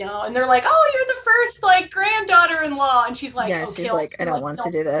 and they're like, oh, you're the first, like, granddaughter-in-law, and she's like, she's like, I don't want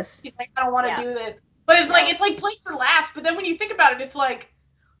to do this. She's like, I don't want to do this, but it's like played for laughs, but then when you think about it, it's like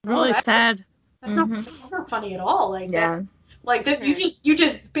really sad. That's not funny at all. Like that. Like that, you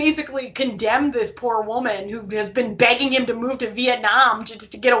just basically condemn this poor woman who has been begging him to move to Vietnam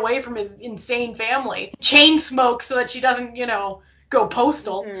just to get away from his insane family. Chain smoke so that she doesn't, you know, go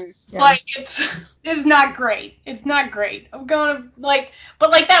postal. Like it's not great. It's not great. I'm gonna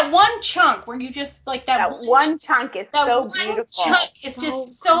but that one chunk where you just like that one chunk is so beautiful. Chunk is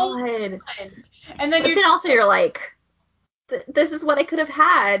just so good. And then you're like, this is what I could have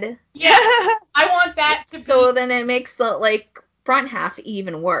had. Yeah, I want that to be. So then it makes the, like, front half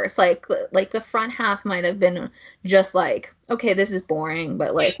even worse. Like the front half might have been just like, okay, this is boring,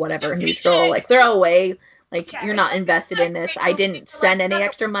 but, like, whatever, neutral, like, throw away. Like, you're not invested in this. I didn't spend any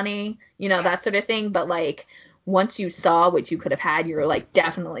extra money, you know, that sort of thing. But, like, once you saw what you could have had, you're like,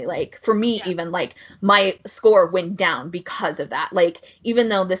 definitely, like, for me, even, like, my score went down because of that. Like, even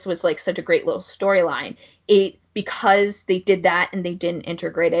though this was, like, such a great little storyline, because they did that and they didn't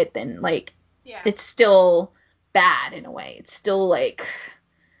integrate it, then, like, it's still bad in a way. It's still, like,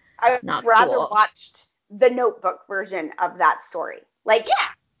 not cool. I'd rather watched the Notebook version of that story. Like,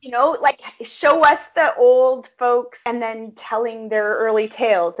 you know, like, show us the old folks and then telling their early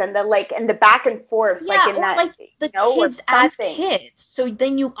tales and the back and forth, like, in that, like, the kids as kids. So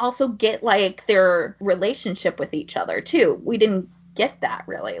then you also get, like, their relationship with each other too. We didn't get that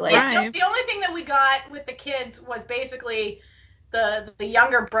really. Like, the only thing that we got with the kids was basically the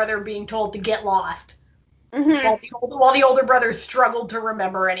younger brother being told to get lost. While the older brother struggled to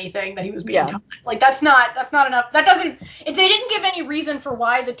remember anything that he was being taught. Like, that's not enough. They didn't give any reason for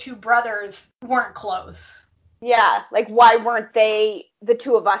why the two brothers weren't close. Yeah, like, why weren't they the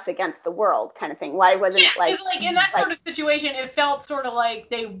two of us against the world kind of thing? Why wasn't it like... like, in that sort of situation, it felt sort of like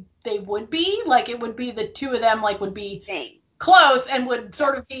they would be, like, it would be the two of them, like, would be close and would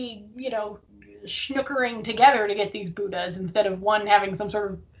sort of be, you know, schnookering together to get these Buddhas instead of one having some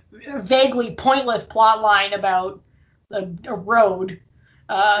sort of vaguely pointless plot line about a road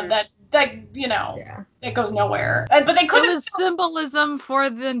that Yeah. it goes nowhere. But they could It have. was symbolism for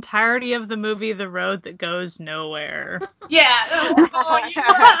the entirety of the movie, The Road That Goes Nowhere. Yeah. Oh, you're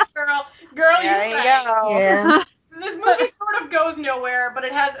right, girl. Girl, There you're you right. go. Yeah. This movie sort of goes nowhere, but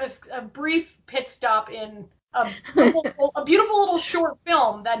it has a brief pit stop in a beautiful little short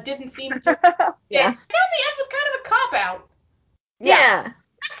film that didn't seem to. Yeah. I found the end was kind of a cop out. Yeah.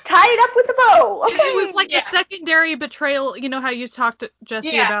 Let's tie it up with a bow. Okay. It was like Yeah. a secondary betrayal. You know how you talked, Jesse,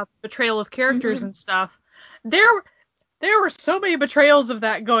 Yeah. about betrayal of characters Mhm. and stuff. There were so many betrayals of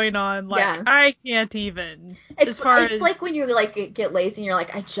that going on. Like, Yeah. I can't even. It's like when you like get lazy and you're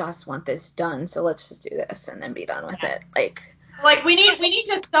like, I just want this done, so let's just do this and then be done with it. Like, We need to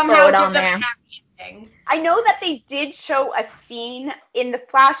Throw somehow it give on them there. a happy ending. I know that they did show a scene in the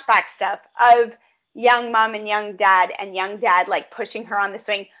flashback stuff of young mom and young dad like pushing her on the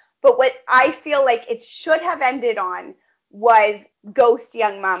swing. But what I feel like it should have ended on was ghost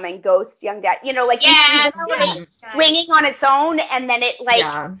young mom and ghost young dad. You know, like you see the swing swinging on its own, and then it like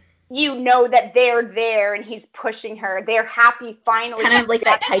yeah, you know that they're there and he's pushing her. They're happy finally. kind of like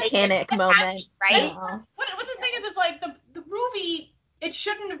that That's Titanic moment, happy, right? Yeah. What the thing is, it's like the movie. It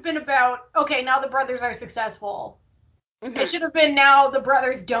shouldn't have been about, okay, now the brothers are successful. Mhm. It should have been, now the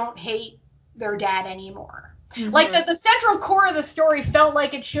brothers don't hate their dad anymore. Mhm. Like the central core of the story felt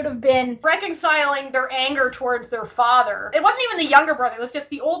like it should have been reconciling their anger towards their father. It wasn't even the younger brother. It was just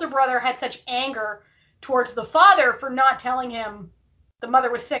the older brother had such anger towards the father for not telling him the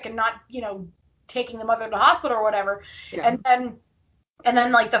mother was sick and not, taking the mother to the hospital or whatever. Yeah. And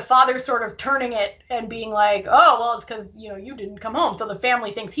then like the father sort of turning it and being like, oh, well, it's because, you didn't come home. So the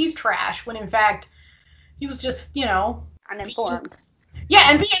family thinks he's trash when in fact he was just, Uninformed.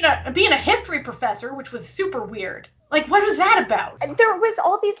 yeah, and being a history professor, which was super weird. Like, what was that about? There was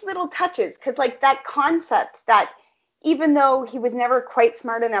all these little touches, because like that concept that even though he was never quite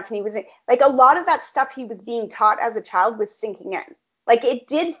smart enough and he was like, a lot of that stuff he was being taught as a child was sinking in. Like it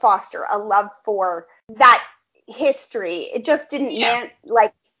did foster a love for that history. It just didn't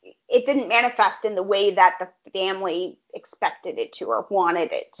it didn't manifest in the way that the family expected it to or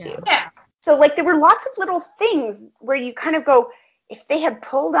wanted it to. Yeah. So like there were lots of little things where you kind of go, if they had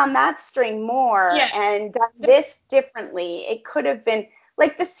pulled on that string more and done this differently, it could have been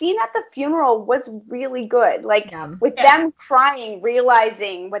like the scene at the funeral was really good. Like with them crying,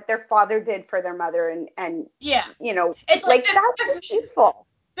 realizing what their father did for their mother and it's like that was peaceful.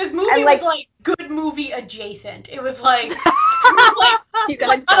 This movie was like good movie adjacent. It was like you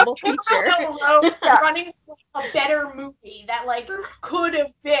got a double feature. Down the road, running a better movie that like could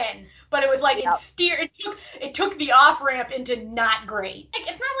have been, but it was like it took the off ramp into not great. Like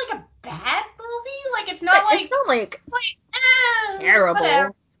it's not like a bad movie. Like it's not like terrible.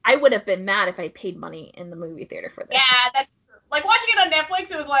 Whatever. I would have been mad if I paid money in the movie theater for this. Yeah, that's true. Like watching it on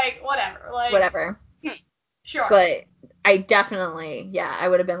Netflix, it was like whatever. Sure. But I definitely, I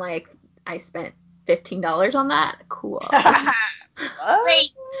would have been like, I spent $15 on that. Cool. Great.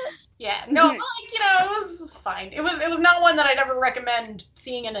 Yeah. No, it was fine. It was not one that I'd ever recommend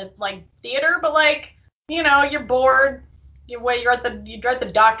seeing in a theater, but you're bored. You're at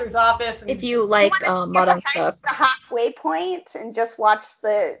the doctor's office. And if you like modern stuff, the halfway point and just watch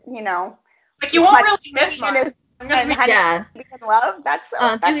the like you won't really miss much. In love. That's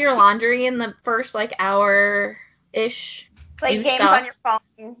do your laundry in the first hour ish. Play games on your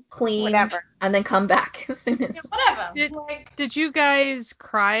phone, clean, whatever, and then come back as soon as. Whatever. Did you guys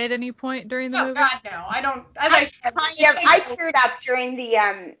cry at any point during the movie? Oh God, no. I don't. As I teared up during the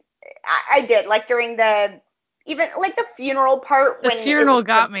I did during the even the funeral part. The funeral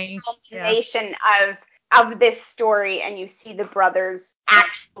got me. Culmination of this story, and you see the brothers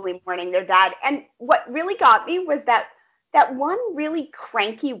actually mourning their dad. And what really got me was that one really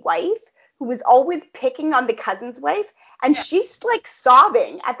cranky wife who was always picking on the cousin's wife, and she's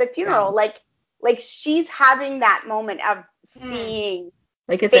sobbing at the funeral, like she's having that moment of seeing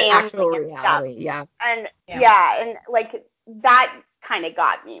it's an actual reality, and and that kind of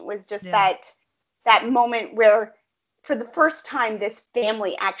got me, was just that moment where for the first time this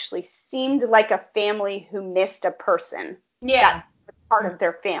family actually seemed like a family who missed a person that was part of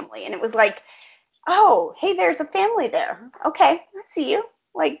their family, and it was like, oh, hey, there's a family there, okay, I see you,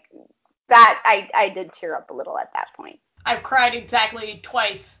 that I did tear up a little at that point. I've cried exactly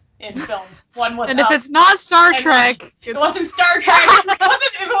twice in films. One was and if it's not Star Trek, it wasn't Star Trek.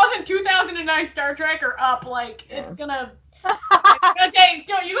 If it wasn't 2009 Star Trek or Up, it's gonna take.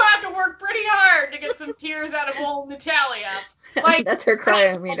 You're gonna have to work pretty hard to get some tears out of old Natalia. Like, That's her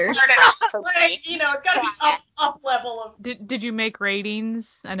cryometer. Turn it off for like, me. you know, it's gotta be up level of. Did you make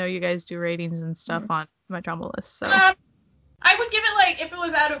ratings? I know you guys do ratings and stuff on my drama list. So I would give it like, if it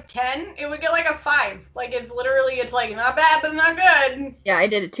was out of 10, it would get like a 5. Like, it's like not bad but not good. Yeah, I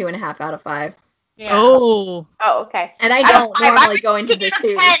did a 2.5 out of 5. Yeah. Oh Okay. And I Out of don't 5, normally I go was into the thinking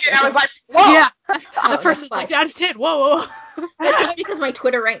 2. of 10, and I was like, whoa. yeah. Oh, The first that's is like fine. out of 10. Whoa. That's just because my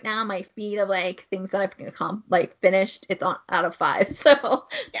Twitter right now, my feed of like things that I've finished, it's on out of 5. So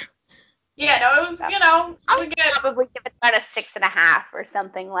Yeah, no, it was, you know, I it would would get. probably give it about a 6.5 or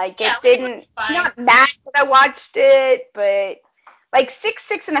something. Like, Yeah, it didn't, fine. not mad that I watched it, but like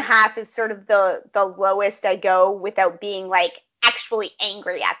 6.5 is sort of the lowest I go without being like actually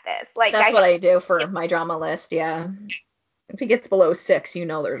angry at this. Like, that's what I do for my drama list. Yeah. If it gets below 6, you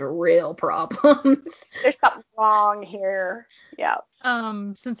know there's real problems. there's something wrong here. Yeah.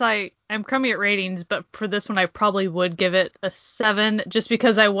 Since I'm crummy at ratings, but for this one I probably would give it a 7, just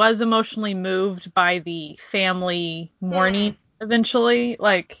because I was emotionally moved by the family mourning eventually.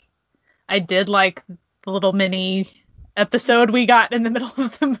 Like, I did like the little mini episode we got in the middle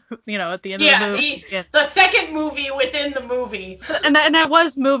of the movie, at the end of the movie. The second movie within the movie. So, and I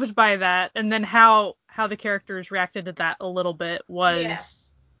was moved by that, and then how the characters reacted to that a little bit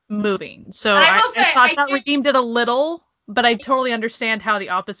was moving. So And I will say, thought that redeemed it a little, but I totally understand how the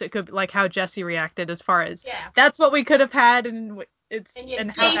opposite could, like how Jesse reacted, as far as that's what we could have had, and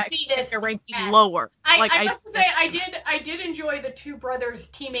how that could ranking lower. I must say, I did enjoy the two brothers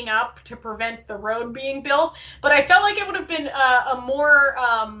teaming up to prevent the road being built, but I felt like it would have been a more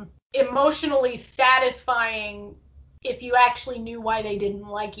emotionally satisfying if you actually knew why they didn't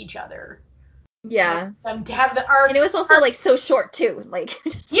like each other. Yeah. Like, to have the arc. And it was also like so short too. Like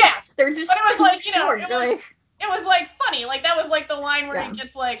they're just but it was too like, short. It was like funny. Like that was like the line where he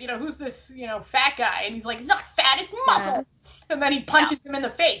gets like, who's this, fat guy? And he's like, it's not fat, it's muscle. Yeah. And then he punches him in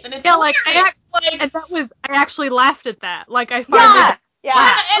the face. And it's I actually laughed at that. Like I find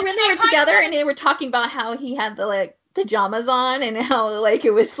and when they were together and they were talking about how he had the pajamas on and how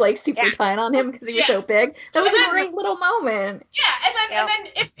it was super tight on him because he was so big. That was a great little moment. Yeah, and then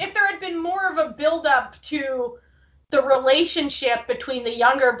if there had been more of a build up to the relationship between the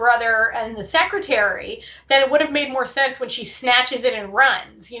younger brother and the secretary, then it would have made more sense when she snatches it and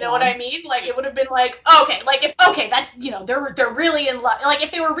runs. You know what I mean? Like it would have been like, okay, that's they're really in love. Like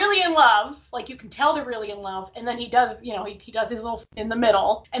if they were really in love, like you can tell they're really in love, and then he does, he does his little in the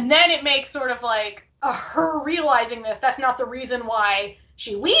middle, and then it makes sort of like her realizing that's not the reason why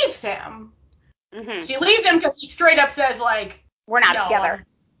she leaves him. Mm-hmm. She leaves him because he straight up says like, we're not together.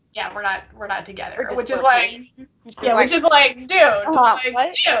 We're not together. Which is like, dude, dude,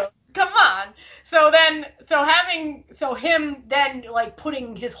 come on. So him then like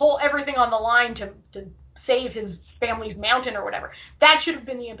putting his whole everything on the line to save his family's mountain or whatever. That should have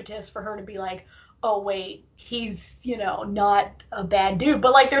been the impetus for her to be like, oh wait, he's not a bad dude,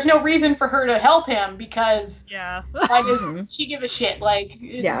 but like there's no reason for her to help him because does she give a shit? Like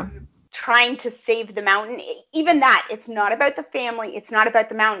trying to save the mountain. Even that, it's not about the family, it's not about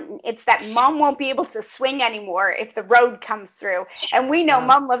the mountain. It's that Mom won't be able to swing anymore if the road comes through. And we know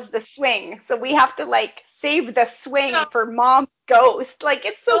Mom loves the swing, so we have to save the swing for Mom's ghost. Like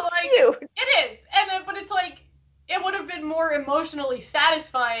it's so cute. It is. But it's like it would have been more emotionally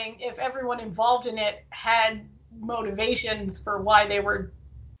satisfying if everyone involved in it had motivations for why they were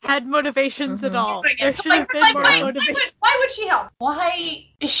at all. There should have been more motivation. Why would she help? Why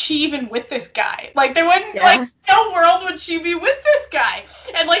is she even with this guy? Like they wouldn't no world would she be with this guy?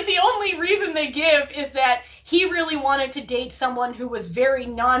 And the only reason they give is that he really wanted to date someone who was very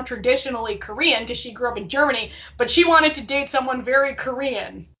non-traditionally Korean because she grew up in Germany, but she wanted to date someone very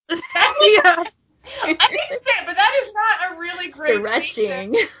Korean. That's I hate to say it, but that is not a really great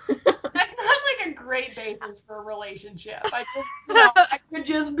stretching. That's not a great basis for a relationship. That could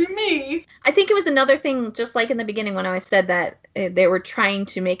just be me. I think it was another thing, just like in the beginning when I said that they were trying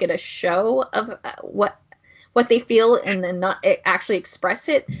to make it a show of what they feel and then not actually express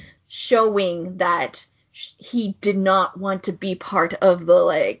it, showing that he did not want to be part of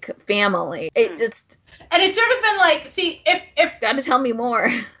the family. It just and it's sort of been see if gotta tell me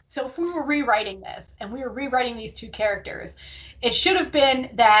more. So if we were rewriting this and we were rewriting these two characters, it should have been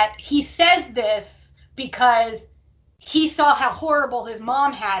that he says this because he saw how horrible his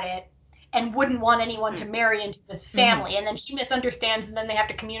mom had it and wouldn't want anyone to marry into this family. And then she misunderstands and then they have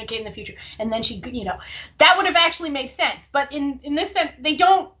to communicate in the future. And then she, that would have actually made sense. But in this sense, they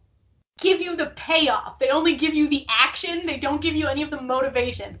don't give you the payoff. They only give you the action. They don't give you any of the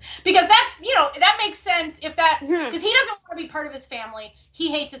motivations. Because that's, that makes sense if that, because he doesn't want to be part of his family. He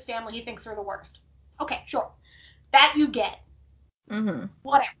hates his family. He thinks they're the worst. Okay, sure. That you get. Mm-hmm.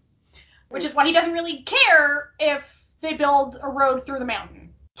 whatever. Which is why he doesn't really care if they build a road through the mountain.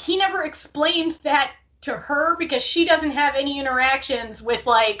 He never explains that to her because she doesn't have any interactions with,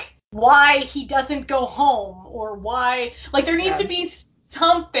 like, why he doesn't go home or why, like, there needs to be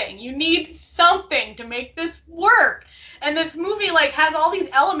something. You need something to make this work. And this movie, like, has all these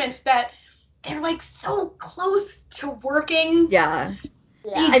elements that they're, like, so close to working. Yeah.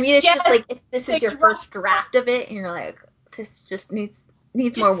 Yeah. I mean, it's just like, if this is your first draft of it and you're like, this just needs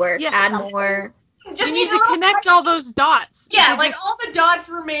more work, add more. You need to connect all those dots. Yeah, like all the dots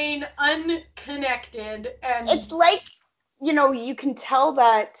remain unconnected, and it's like, you can tell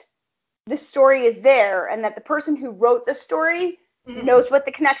that the story is there and that the person who wrote the story knows what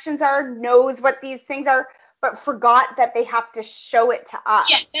the connections are, knows what these things are, but forgot that they have to show it to us.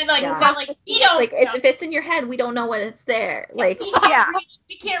 Yeah, and like we don't. Like, if it's in your head, we don't know what it's there. Like, we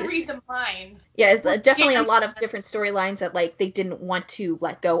can't read the mind. Yeah, it's definitely a lot of different storylines that, like, they didn't want to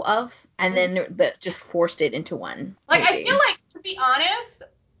let go of, and then that just forced it into one. Like, movie. I feel like, to be honest,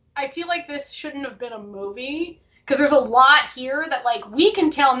 I feel like this shouldn't have been a movie, because there's a lot here that, like, we can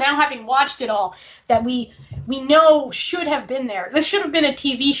tell now, having watched it all, that we know should have been there. This should have been a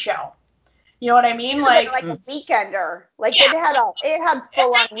TV show. You know what I mean? Like a Weekender. Like, it had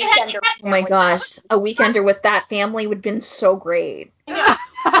full on Weekender. Oh my gosh, a Weekender with that family would have been so great. Yeah.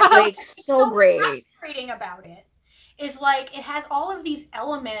 Like, so great. What's frustrating about it is, like, it has all of these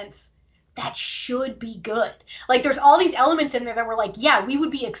elements that should be good. Like, there's all these elements in there that were like, yeah, we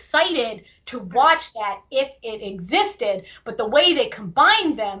would be excited to watch that if it existed, but the way they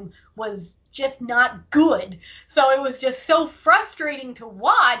combined them was just not good. So it was just so frustrating to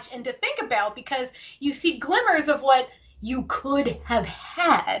watch and to think about, because you see glimmers of what you could have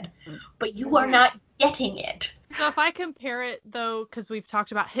had, but you are not getting it. So if I compare it, though, because we've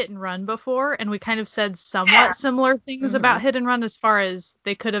talked about Hit and Run before, and we kind of said somewhat similar things about Hit and Run as far as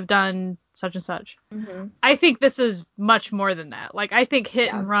they could have done such and such. Mm-hmm. I think this is much more than that. Like, I think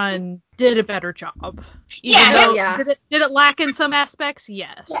Hit and Run did a better job. Did it lack in some aspects?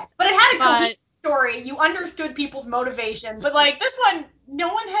 Yes. But it had a cohesive story. You understood people's motivations. But, like, this one,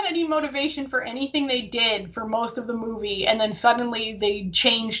 no one had any motivation for anything they did for most of the movie, and then suddenly they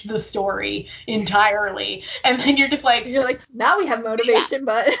changed the story entirely. And then you're like, now we have motivation,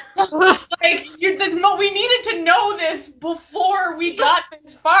 but like, we needed to know this before we got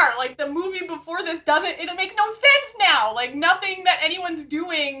this far. Like, the movie before this it makes no sense now. Like, nothing that anyone's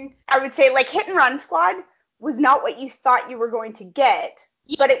doing. I would say, like, Hit and Run Squad was not what you thought you were going to get,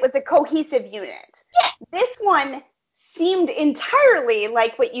 but it was a cohesive unit. Yeah. This one seemed entirely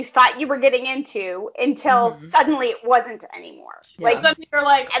like what you thought you were getting into until suddenly it wasn't anymore. Yeah. Like, suddenly you're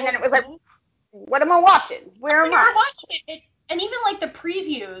like, and then it was like, what am I watching? Where am I? Watching it, and even, like, the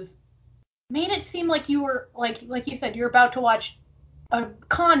previews made it seem like you were, like you said, you're about to watch a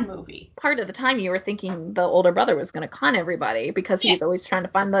con movie. part of the time you were thinking the older brother was going to con everybody because he's always trying to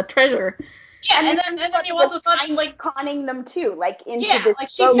find the treasure. Yeah, and then you also thought, like, conning them too, like, into this. Like,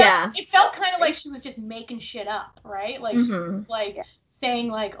 it felt kind of like she was just making shit up, right? Like, she was, like, saying,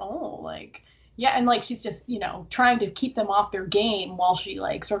 like, oh, like, yeah, and, like, she's just, trying to keep them off their game while she,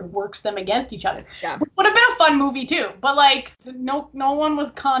 like, sort of works them against each other. Yeah. Which would have been a fun movie too, but, like, no one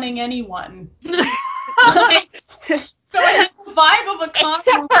was conning anyone. Like, so it had the vibe of a con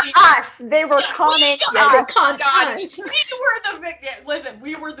Except movie. for us, they were conning us. We were the victims. Listen,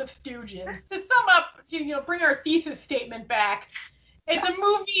 we were the stooges. To sum up, to bring our thesis statement back, it's a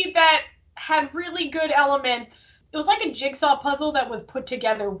movie that had really good elements. It was like a jigsaw puzzle that was put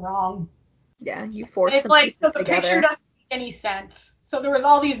together wrong. Yeah, you forced it's some like, pieces so the together. picture doesn't make any sense. So there was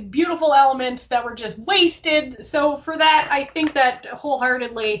all these beautiful elements that were just wasted. So for that, I think that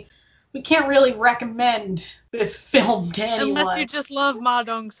wholeheartedly, we can't really recommend this film to anyone. Unless you just love Ma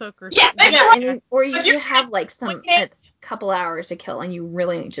Dong-seok or Yeah, something. Or you have, like, a couple hours to kill and you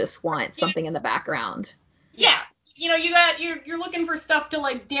really just want something in the background. Yeah. You're looking for stuff to,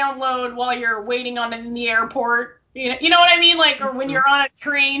 like, download while you're waiting on it in the airport. You know what I mean? Like, or when you're on a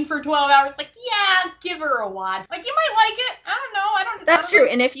train for 12 hours, like, yeah, give her a watch. Like, you might like it. I don't know. That's true.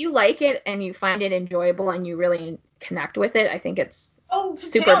 And if you like it and you find it enjoyable and you really connect with it, I think it's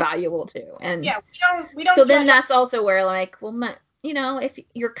super valuable too. And yeah, we don't. So then that's also where, like, well, if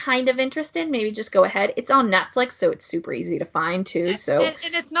you're kind of interested, maybe just go ahead. It's on Netflix, so it's super easy to find too. So and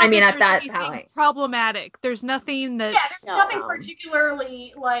it's not. At that point, problematic. There's nothing that's. Yeah, there's nothing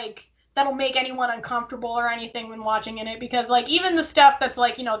particularly, like, that'll make anyone uncomfortable or anything when watching in it, because, like, even the stuff that's,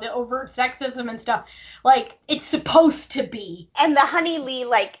 like, the overt sexism and stuff, like, it's supposed to be. And the Honey Lee,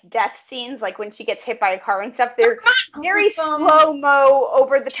 like, death scenes, like when she gets hit by a car and stuff, they're very slow-mo,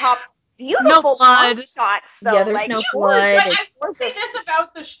 over the top, beautiful blood. long shots, though. Yeah, there's like, no I blood. will say this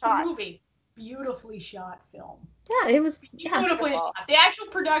about the shot. movie. Beautifully shot film. Yeah, it was. Yeah. Beautifully shot. The actual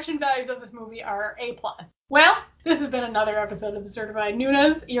production values of this movie are A+. Well, this has been another episode of The Certified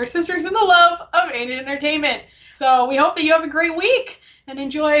Nunas, your sisters in the love of Ancient Entertainment. So we hope that you have a great week and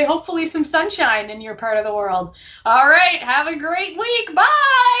enjoy, hopefully, some sunshine in your part of the world. All right, have a great week.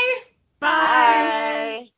 Bye! Bye.